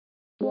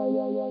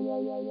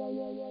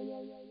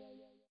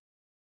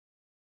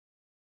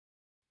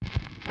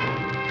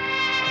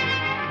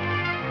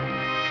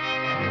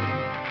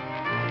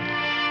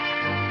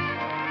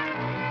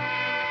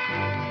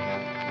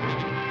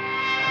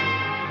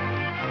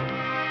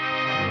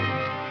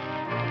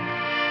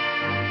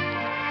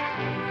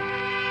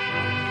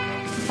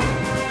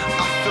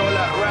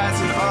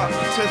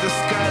To the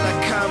sky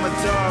like I'm a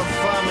dove.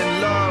 I'm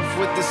in love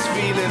with this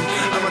feeling.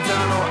 Am I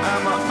down or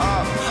am I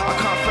up? I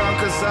can't frown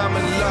cause I'm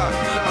in luck. I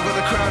got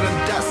the crowd and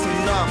that's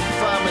enough.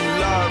 I'm in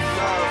love.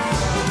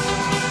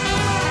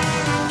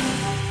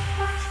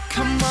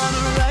 Come on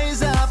and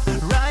rise up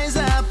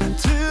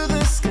to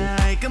the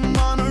sky. Come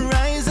on and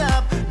rise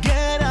up,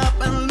 get up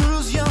and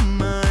lose your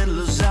mind.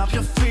 Lose up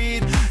your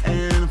feet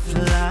and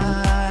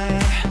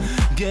fly.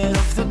 Get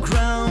off the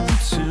ground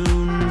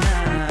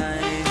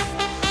tonight.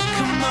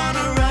 Come on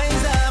and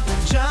rise up,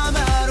 jump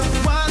out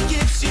of what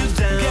keeps you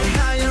down. Get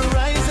higher,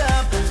 rise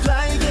up,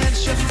 fly,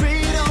 get your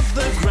feet off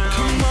the ground.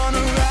 Come on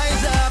and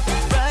rise up,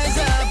 rise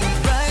up,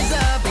 rise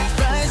up,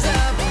 rise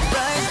up,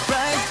 rise, rise,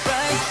 rise, rise,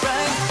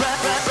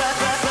 rise, rise,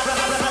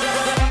 rise,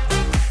 rise.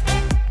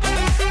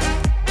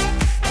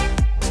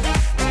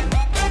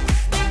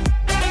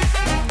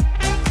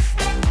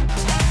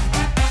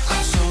 I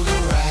told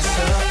her rise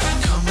up,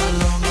 come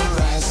along and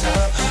rise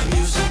up.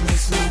 Music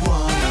makes me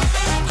wanna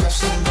grab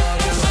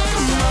somebody.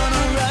 Come on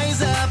and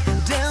rise up,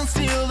 dance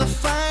till the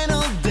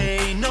final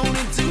day. No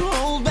need to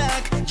hold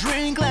back,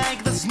 drink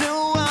like there's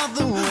no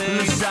other way.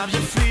 Lift up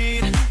your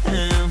feet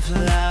and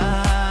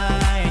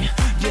fly.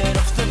 Get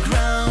off the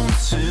ground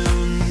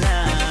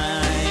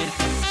tonight.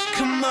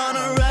 Come on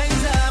and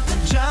rise up,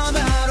 jump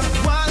out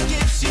of what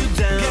keeps you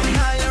down. Get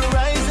higher,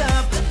 rise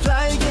up,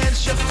 fly,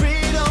 get your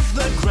feet off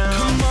the ground.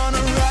 Come on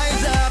and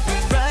rise up,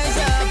 rise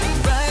up,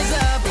 rise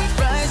up,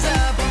 rise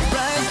up,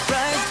 rise, rise,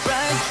 rise, rise, rise,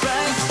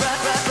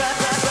 rise, rise,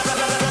 rise.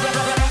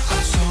 I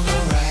told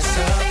her rise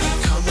up,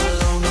 come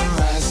along and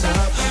rise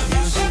up.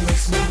 Music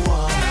makes me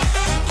wanna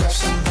grab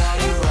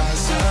somebody,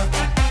 rise up.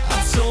 I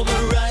told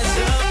her rise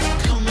up,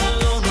 come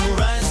along and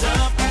rise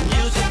up.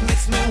 Music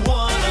makes me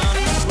wanna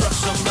grab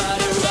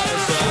somebody,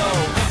 rise up. Yo,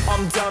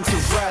 I'm down to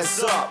rise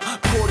up.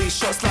 Pour these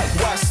shots like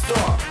why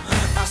stop?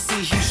 I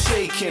see you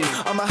shaking,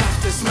 I'ma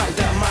have to smack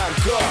that my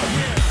God.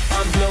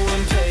 I'm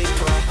blowing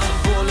paper,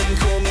 ballin'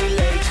 call me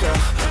later,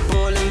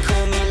 ballin'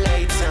 call me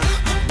later,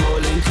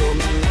 ballin' call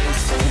me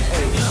later.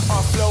 Hey,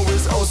 our flow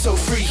is oh so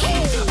freaky, I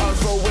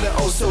roll with it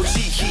oh so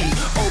cheeky.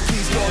 Oh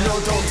please no, no,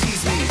 don't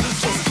tease me,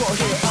 just got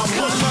here, I'm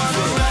not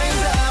leaving.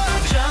 Rise up,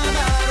 jump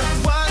out of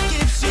what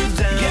keeps you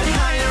down. Get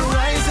higher,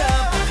 rise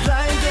up,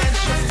 fly, get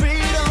your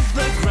feet off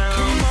the ground.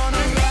 Come on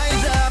and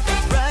rise up,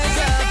 rise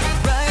up,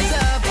 rise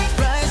up,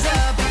 rise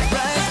up,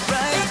 rise, rise,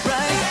 rise,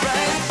 rise, rise,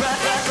 rise,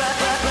 rise, rise,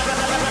 rise,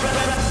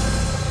 rise,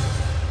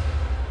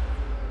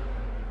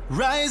 rise,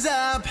 rise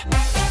up.